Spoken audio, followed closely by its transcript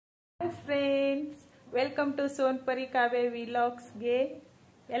Friends, welcome to ಸೋನ್ಪರಿ ಕಾವ್ಯ ವಿಲಾಗ್ಸ್ಗೆ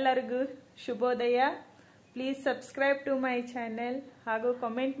ಎಲ್ಲರಿಗೂ ಶುಭೋದಯ. Please subscribe to my channel, ಹಾಗೂ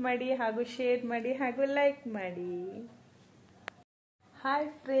ಕಮೆಂಟ್ ಮಾಡಿ, ಹಾಗೂ ಶೇರ್ ಮಾಡಿ, ಹಾಗೂ ಲೈಕ್ ಮಾಡಿ.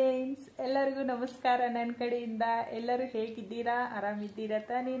 ಹಾಯ್ ಫ್ರೆಂಡ್ಸ್, ಎಲ್ಲರಿಗೂ ನಮಸ್ಕಾರ. ನನ್ನ ಕಡೆಯಿಂದ ಎಲ್ಲರೂ ಹೇಗಿದ್ದೀರಾ? ಆರಾಮಿದ್ದೀರಾ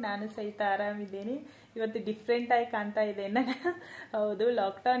ತಾನೇ? ನಾನು ಸಹಿತ ಆರಾಮಿದ್ದೀನಿ. ಇವತ್ತು ಡಿಫ್ರೆಂಟ್ ಆಗಿ ಕಾಣ್ತಾ ಇದೆ ನಾನು. ಹೌದು,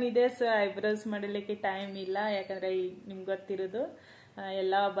 ಲಾಕ್ಡೌನ್ ಇದೆ, ಸೊ ಐಬ್ರೋಸ್ ಮಾಡಲಿಕ್ಕೆ ಟೈಮ್ ಇಲ್ಲ. ಯಾಕಂದರೆ ನಿಮ್ಗೆ ಗೊತ್ತಿರೋದು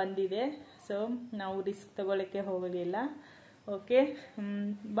ಎಲ್ಲ ಬಂದಿದೆ, ಸೊ ನಾವು ರಿಸ್ಕ್ ತಗೊಳ್ಳೋಕ್ಕೆ ಹೋಗಲಿಲ್ಲ. ಓಕೆ,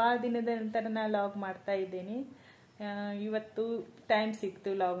 ಭಾಳ ದಿನದ ನಂತರ ನಾನು ಲಾಗ್ ಮಾಡ್ತಾ ಇದ್ದೀನಿ. ಇವತ್ತು ಟೈಮ್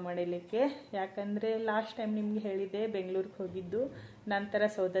ಸಿಕ್ತು ಲಾಗ್ ಮಾಡಲಿಕ್ಕೆ. ಯಾಕಂದರೆ ಲಾಸ್ಟ್ ಟೈಮ್ ನಿಮ್ಗೆ ಹೇಳಿದ್ದೆ ಬೆಂಗಳೂರಿಗೆ ಹೋಗಿದ್ದು, ನಂತರ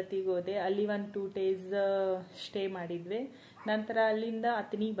ಸೌದತ್ತಿಗೆ ಹೋದೆ. ಅಲ್ಲಿ 1-2 ಡೇಸ್ ಸ್ಟೇ ಮಾಡಿದ್ವಿ. ನಂತರ ಅಲ್ಲಿಂದ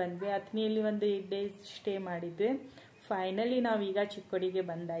ಅಥಣಿಗೆ ಬಂದ್ವಿ. ಅಥಣಿಯಲ್ಲಿ 8 ಡೇಸ್ ಸ್ಟೇ ಮಾಡಿದ್ವಿ. ಫೈನಲಿ ನಾವೀಗ ಚಿಕ್ಕೋಡಿಗೆ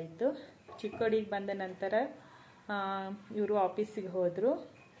ಬಂದಾಯಿತು. ಚಿಕ್ಕೋಡಿಗೆ ಬಂದ ನಂತರ ಇವರು ಆಫೀಸಿಗೆ ಹೋದರು.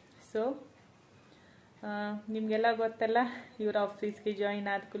 ಸೊ ನಿಮಗೆಲ್ಲ ಗೊತ್ತಲ್ಲ, ಇವರು ಆಫೀಸ್ಗೆ ಜಾಯಿನ್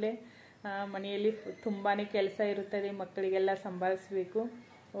ಆದ ಕೂಡಲೇ ಮನೆಯಲ್ಲಿ ತುಂಬಾ ಕೆಲಸ ಇರುತ್ತದೆ, ಮಕ್ಕಳಿಗೆಲ್ಲ ಸಂಭಾಳಿಸ್ಬೇಕು.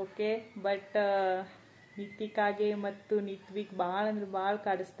 ಓಕೆ, ಬಟ್ ನಿತಿಕಾಗೆ ಮತ್ತು ನಿತ್ವಿಗೆ ಭಾಳ ಅಂದ್ರೆ ಭಾಳ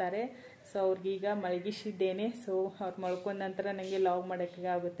ಕಾಡಿಸ್ತಾರೆ. ಸೊ ಅವ್ರಿಗೀಗ ಮಲಗಿಸಿದ್ದೇನೆ. ಸೊ ಅವ್ರು ಮಲ್ಕೊಂಡ ನಂತರ ನನಗೆ ಲಾಗ್ ಮಾಡೋಕ್ಕೆ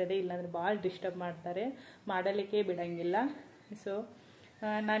ಆಗುತ್ತದೆ, ಇಲ್ಲಾಂದ್ರೆ ಭಾಳ ಡಿಸ್ಟರ್ಬ್ ಮಾಡ್ತಾರೆ, ಮಾಡಲಿಕ್ಕೆ ಬಿಡೋಂಗಿಲ್ಲ. ಸೊ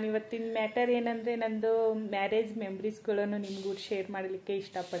ನಾನು ಇವತ್ತಿನ ಮ್ಯಾಟರ್ ಏನಂದರೆ, ನಂದು ಮ್ಯಾರೇಜ್ ಮೆಮ್ರೀಸ್ಗಳನ್ನು ನಿಮಗೂ ಶೇರ್ ಮಾಡಲಿಕ್ಕೆ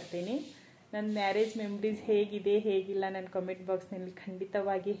ಇಷ್ಟಪಡ್ತೀನಿ. ನನ್ನ ಮ್ಯಾರೇಜ್ ಮೆಮ್ರೀಸ್ ಹೇಗಿದೆ ಹೇಗಿಲ್ಲ ನನ್ನ ಕಮೆಂಟ್ ಬಾಕ್ಸ್ನಲ್ಲಿ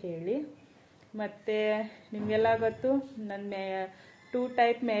ಖಂಡಿತವಾಗಿ ಹೇಳಿ. ಮತ್ತು ನಿಮಗೆಲ್ಲ ಗೊತ್ತು, ನನ್ನ 2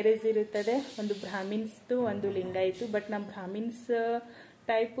 ಟೈಪ್ ಮ್ಯಾರೇಜ್ ಇರುತ್ತದೆ, ಒಂದು ಬ್ರಾಹ್ಮಿನ್ಸ್ದು, ಒಂದು ಲಿಂಗಾಯಿತು. ಬಟ್ ನಮ್ಮ ಬ್ರಾಹ್ಮಿನ್ಸ್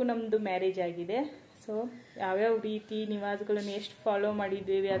ಟೈಪು ನಮ್ಮದು ಮ್ಯಾರೇಜ್ ಆಗಿದೆ. ಸೊ ಯಾವ್ಯಾವ ರೀತಿ ನಿವಾಸಗಳನ್ನು ಎಷ್ಟು ಫಾಲೋ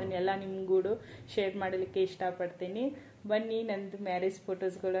ಮಾಡಿದ್ದೀವಿ ಅದನ್ನೆಲ್ಲ ನಿಮಗೂಡು ಶೇರ್ ಮಾಡಲಿಕ್ಕೆ ಇಷ್ಟಪಡ್ತೀನಿ. ಬನ್ನಿ, ನನ್ನದು ಮ್ಯಾರೇಜ್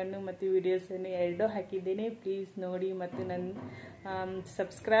ಫೋಟೋಸ್ಗಳನ್ನು ಮತ್ತು ವಿಡಿಯೋಸನ್ನು ಎರಡೂ ಹಾಕಿದ್ದೇನೆ. ಪ್ಲೀಸ್ ನೋಡಿ. ಮತ್ತು ನನ್ನ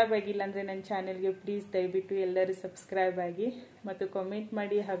ಸಬ್ಸ್ಕ್ರೈಬ್ ಆಗಿಲ್ಲ ಅಂದರೆ ನನ್ನ ಚಾನೆಲ್ಗೆ ಪ್ಲೀಸ್ ದಯವಿಟ್ಟು ಎಲ್ಲರೂ ಸಬ್ಸ್ಕ್ರೈಬ್ ಆಗಿ ಮತ್ತು ಕಮೆಂಟ್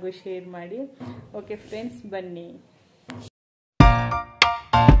ಮಾಡಿ ಹಾಗೂ ಶೇರ್ ಮಾಡಿ. ಓಕೆ ಫ್ರೆಂಡ್ಸ್, ಬನ್ನಿ.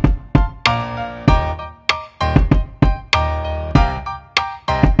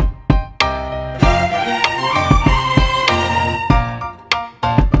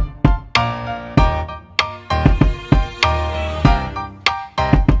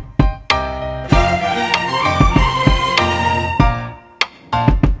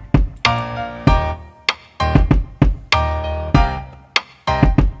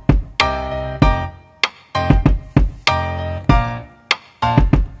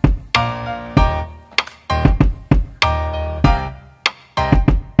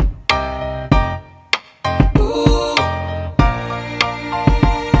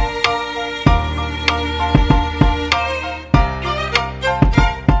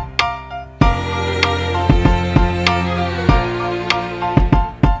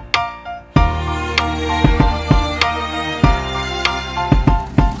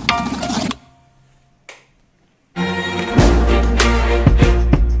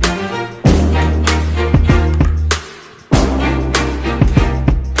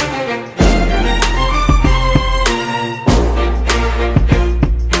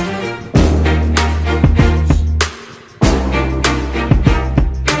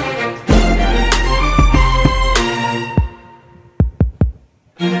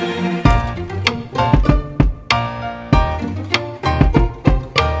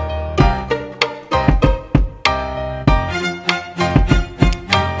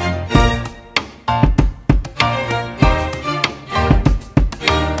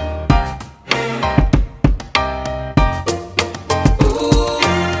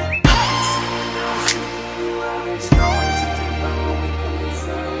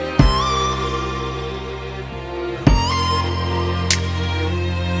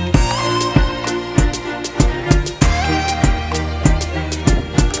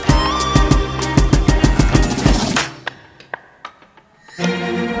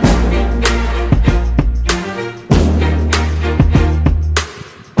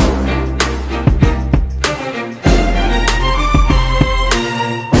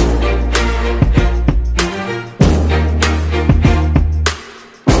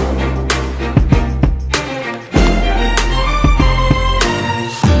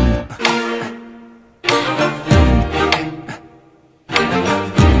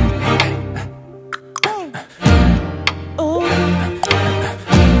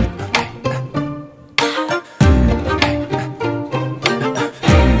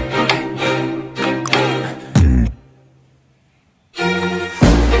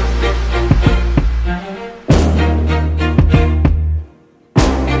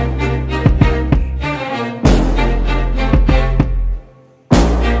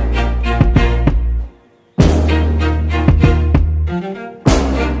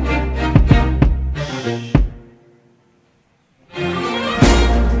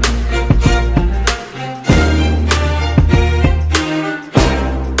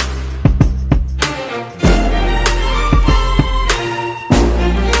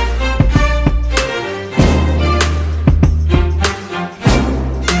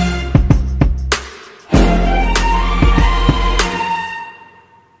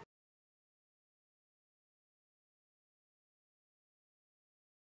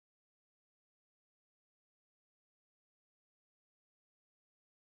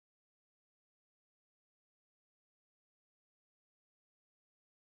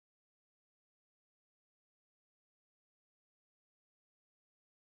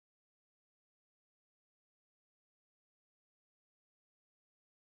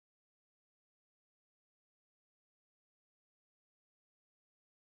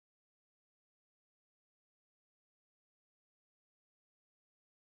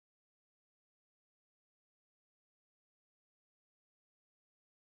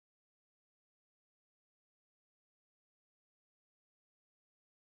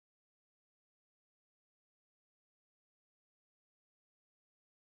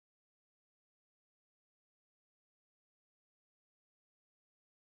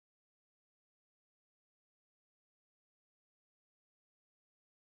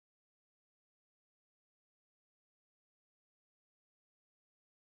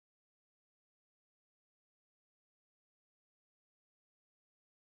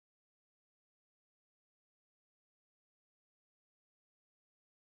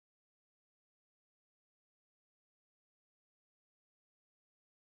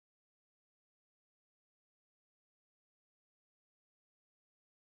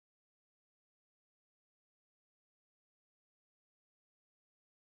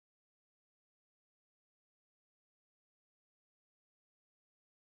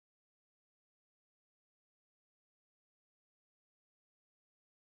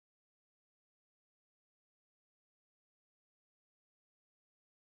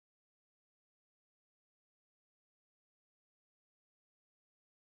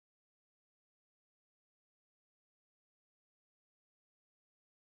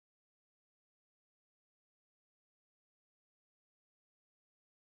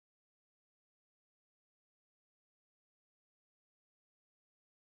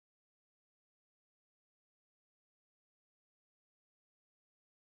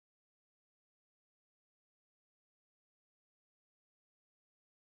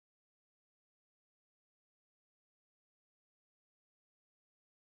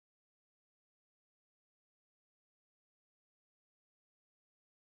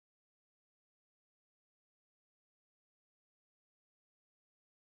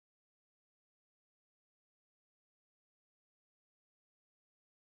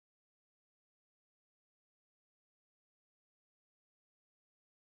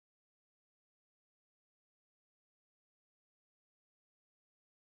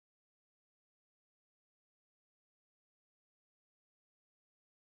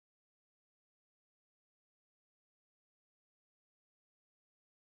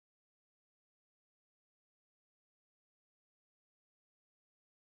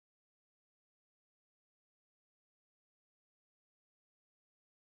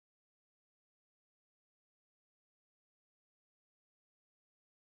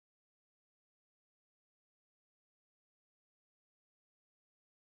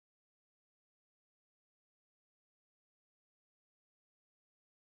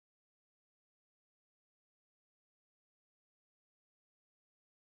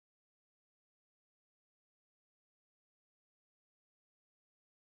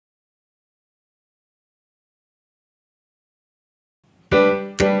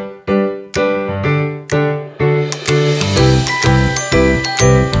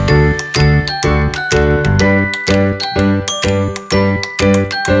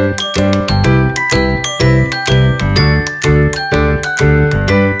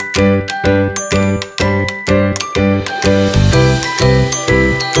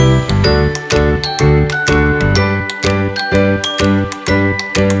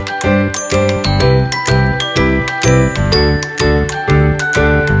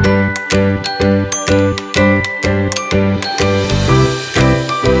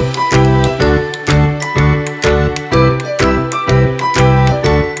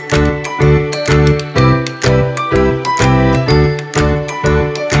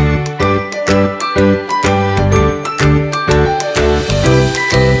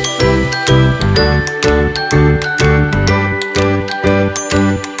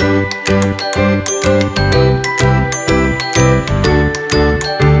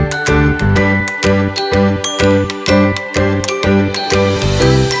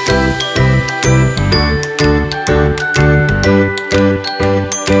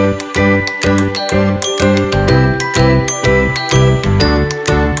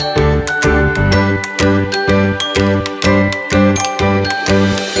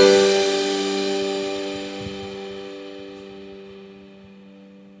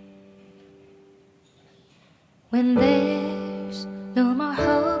 When there's no more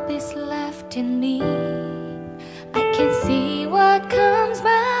hope is left in me, I can see what comes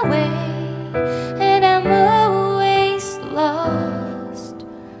my way, and I'm always lost.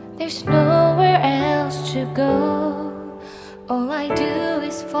 There's nowhere else to go. All I do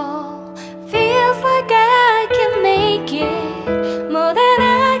is fall. Feels like I can make it more than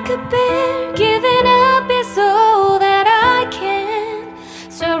I could bear. Giving up is all that I can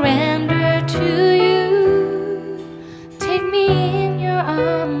surrender to you. Take me in your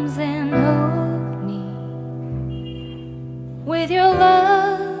arms and hold me. With your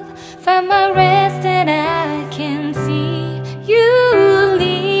love, find my rest, and I can see you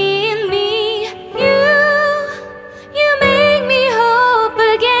lead me. You make me hope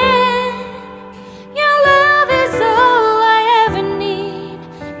again. Your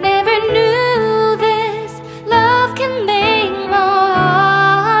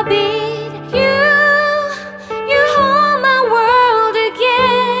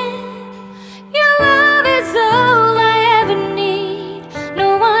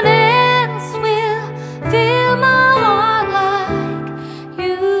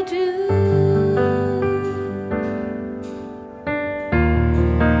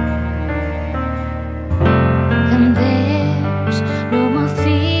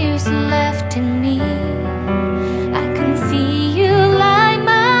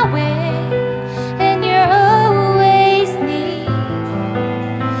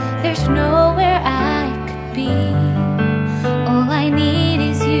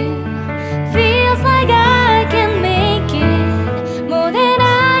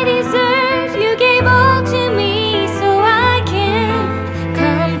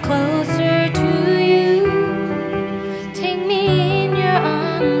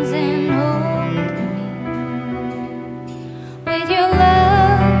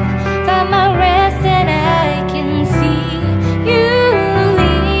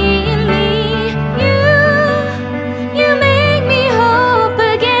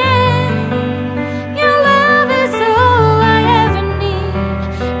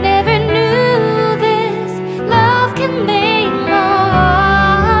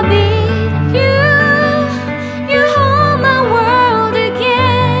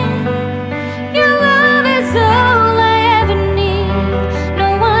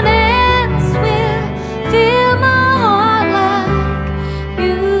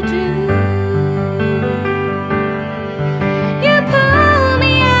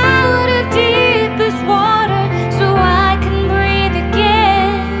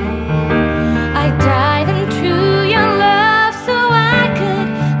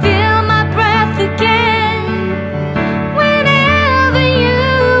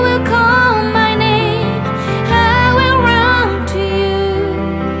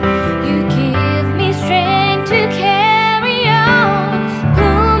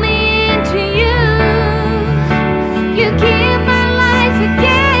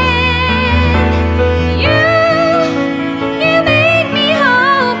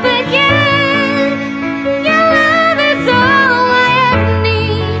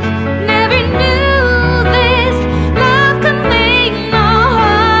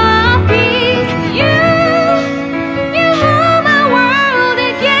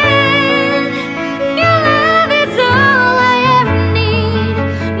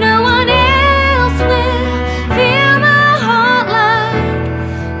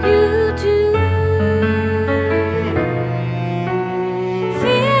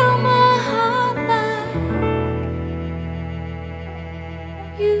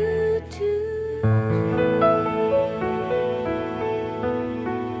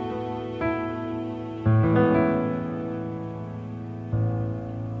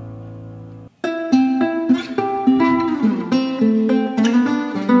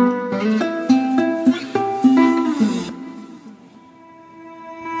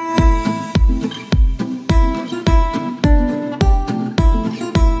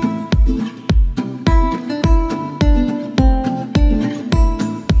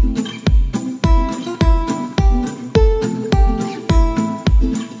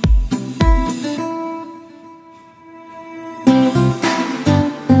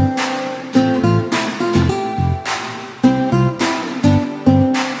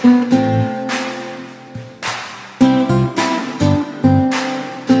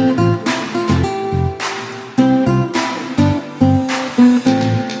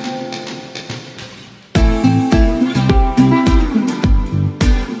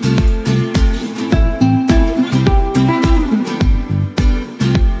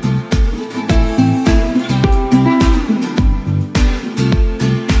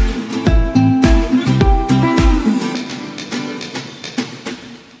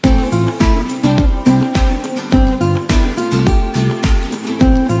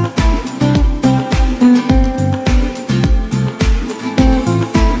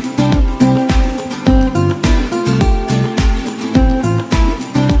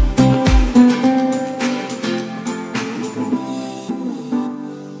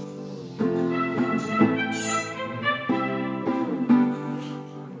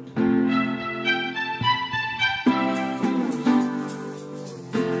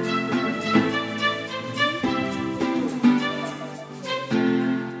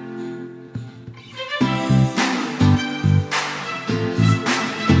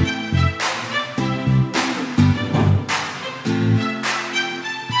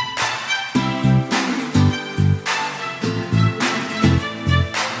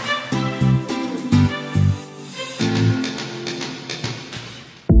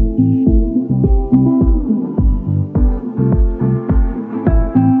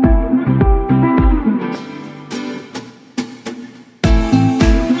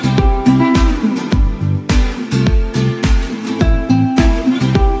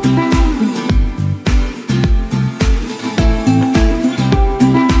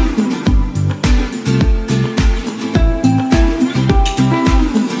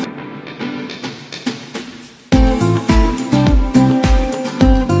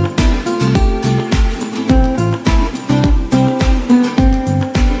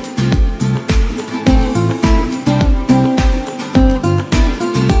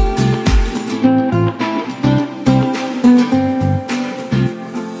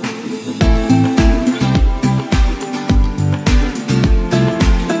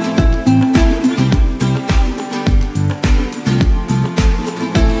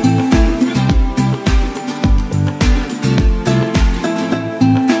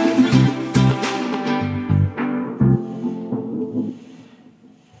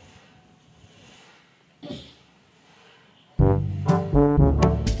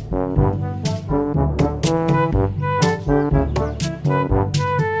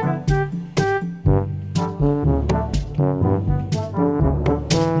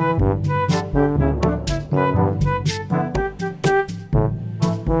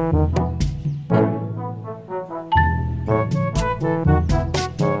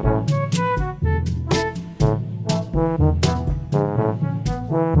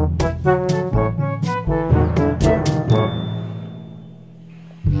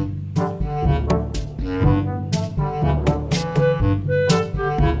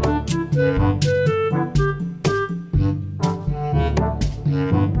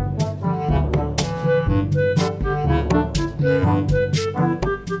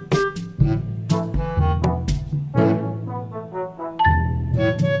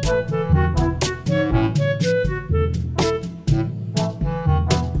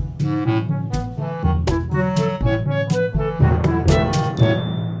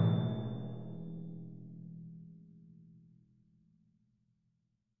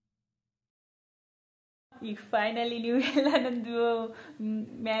ಈಗ finally ನೀವು ಎಲ್ಲ ನಂದು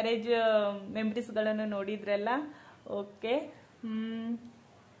marriage ಮೆಮ್ರೀಸ್ಗಳನ್ನು ನೋಡಿದ್ರಲ್ಲ. Okay,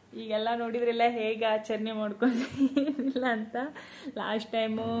 ಈಗೆಲ್ಲ ನೋಡಿದ್ರೆಲ್ಲ ಹೇಗೆ ಆಚರಣೆ ಮಾಡ್ಕೊಂಡಿಲ್ಲ ಅಂತ. ಲಾಸ್ಟ್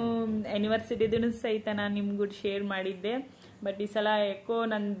ಟೈಮು ಆ್ಯನಿವರ್ಸರಿದೂ ಸಹಿತ ನಾನು ನಿಮ್ಗೂ ಶೇರ್ ಮಾಡಿದ್ದೆ. ಬಟ್ ಈ ಸಲ ಯಾಕೋ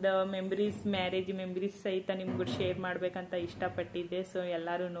ನಂದು ಮ್ಯಾರೇಜ್ ಮೆಮ್ರೀಸ್ ಸಹಿತ ನಿಮ್ಗೂ ಶೇರ್ ಮಾಡ್ಬೇಕಂತ ಇಷ್ಟಪಟ್ಟಿದ್ದೆ. ಸೊ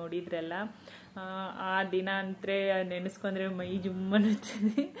ಎಲ್ಲರೂ ನೋಡಿದ್ರಲ್ಲ. ಆ ದಿನ ಅಂತೇ ನೆನೆಸ್ಕೊಂಡ್ರೆ ಮೈ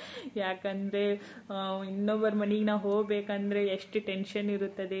ಜುಮ್ಮನ್ನುತ್ತದೆ. ಯಾಕಂದರೆ ಇನ್ನೊಬ್ಬರ ಮನೆಗೆ ನಾವು ಹೋಗ್ಬೇಕಂದ್ರೆ ಎಷ್ಟು ಟೆನ್ಷನ್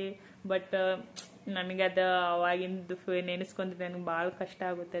ಇರುತ್ತದೆ. ಬಟ್ ನನಗದು ಅವಾಗಿಂದು ನೆನೆಸ್ಕೊಂಡ್ರೆ ನನಗೆ ಭಾಳ ಕಷ್ಟ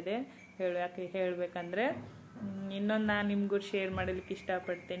ಆಗುತ್ತದೆ ಹೇಳಬೇಕಂದ್ರೆ. ಇನ್ನೊಂದು ನಾನು ನಿಮಗೂ ಶೇರ್ ಮಾಡಲಿಕ್ಕೆ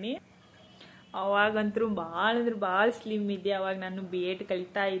ಇಷ್ಟಪಡ್ತೀನಿ. ಅವಾಗಂತೂ ಭಾಳ ಅಂದ್ರೆ ಭಾಳ ಸ್ಲಿಮ್ ಇದ್ದೆ. ಅವಾಗ ನಾನು BEd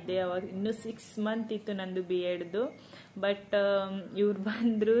ಕಲಿತಾ ಇದ್ದೆ. ಅವಾಗ ಇನ್ನೂ 6 ಮಂತ್ ಇತ್ತು ನಂದು BEdದು. ಬಟ್ ಇವ್ರು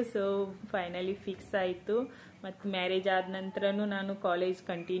ಬಂದರು. ಸೊ ಫೈನಲಿ ಫಿಕ್ಸ್ ಆಯಿತು. ಮತ್ತು ಮ್ಯಾರೇಜ್ ಆದ ನಂತರನೂ ನಾನು ಕಾಲೇಜ್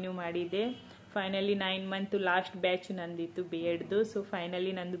ಕಂಟಿನ್ಯೂ ಮಾಡಿದ್ದೆ. Finally 9 month last batch ನಂದಿತ್ತು BEdದು. So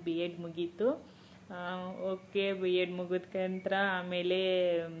finally ನಂದು BEd ಮುಗೀತು. ಓಕೆ, BEd ಮುಗಿದ ನಂತರ ಆಮೇಲೆ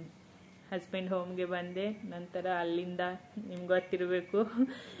ಹಸ್ಬೆಂಡ್ ಹೋಮ್ಗೆ ಬಂದೆ. ನಂತರ ಅಲ್ಲಿಂದ ನಿಮ್ಗೆ ಗೊತ್ತಿರಬೇಕು,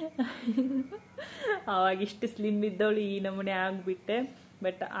 ಅವಾಗಿಷ್ಟು ಸ್ಲಿಮ್ ಇದ್ದವಳು ಈ ನಮೂನೆ ಆಗಿಬಿಟ್ಟೆ.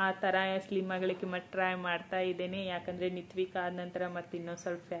 ಬಟ್ ಆ ಥರ ಸ್ಲಿಮ್ ಆಗಲಿಕ್ಕೆ ಮತ್ತೆ ಟ್ರೈ ಮಾಡ್ತಾ ಇದ್ದೇನೆ. ಯಾಕಂದರೆ ನಿತ್ವಿಕ್ ಆದ ನಂತರ ಮತ್ತೆ ಇನ್ನೊಂದು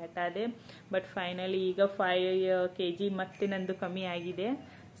ಸ್ವಲ್ಪ ಫ್ಯಾಟ್ ಆದೆ. ಬಟ್ ಫೈನಲಿ ಈಗ 5 kg ಮತ್ತೆ ನಂದು ಕಮ್ಮಿ ಆಗಿದೆ.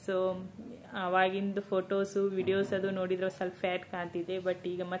 ಸೊ ಅವಾಗಿಂದು ಫೋಟೋಸು ವಿಡಿಯೋಸ್ ಅದು ನೋಡಿದ್ರೆ ಸ್ವಲ್ಪ ಫ್ಯಾಟ್ ಕಾಣ್ತಿದೆ. ಬಟ್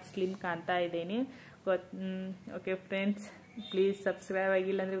ಈಗ ಮತ್ತೆ ಸ್ಲಿಮ್ ಕಾಣ್ತಾ ಇದ್ದೇನೆ. ಓಕೆ ಫ್ರೆಂಡ್ಸ್, ಪ್ಲೀಸ್ ಸಬ್ಸ್ಕ್ರೈಬ್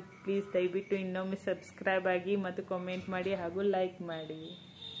ಆಗಿಲ್ಲ ಅಂದರೆ ಪ್ಲೀಸ್ ದಯವಿಟ್ಟು ಇನ್ನೊಮ್ಮೆ ಸಬ್ಸ್ಕ್ರೈಬ್ ಆಗಿ ಮತ್ತು ಕಾಮೆಂಟ್ ಮಾಡಿ ಹಾಗೂ ಲೈಕ್ ಮಾಡಿ.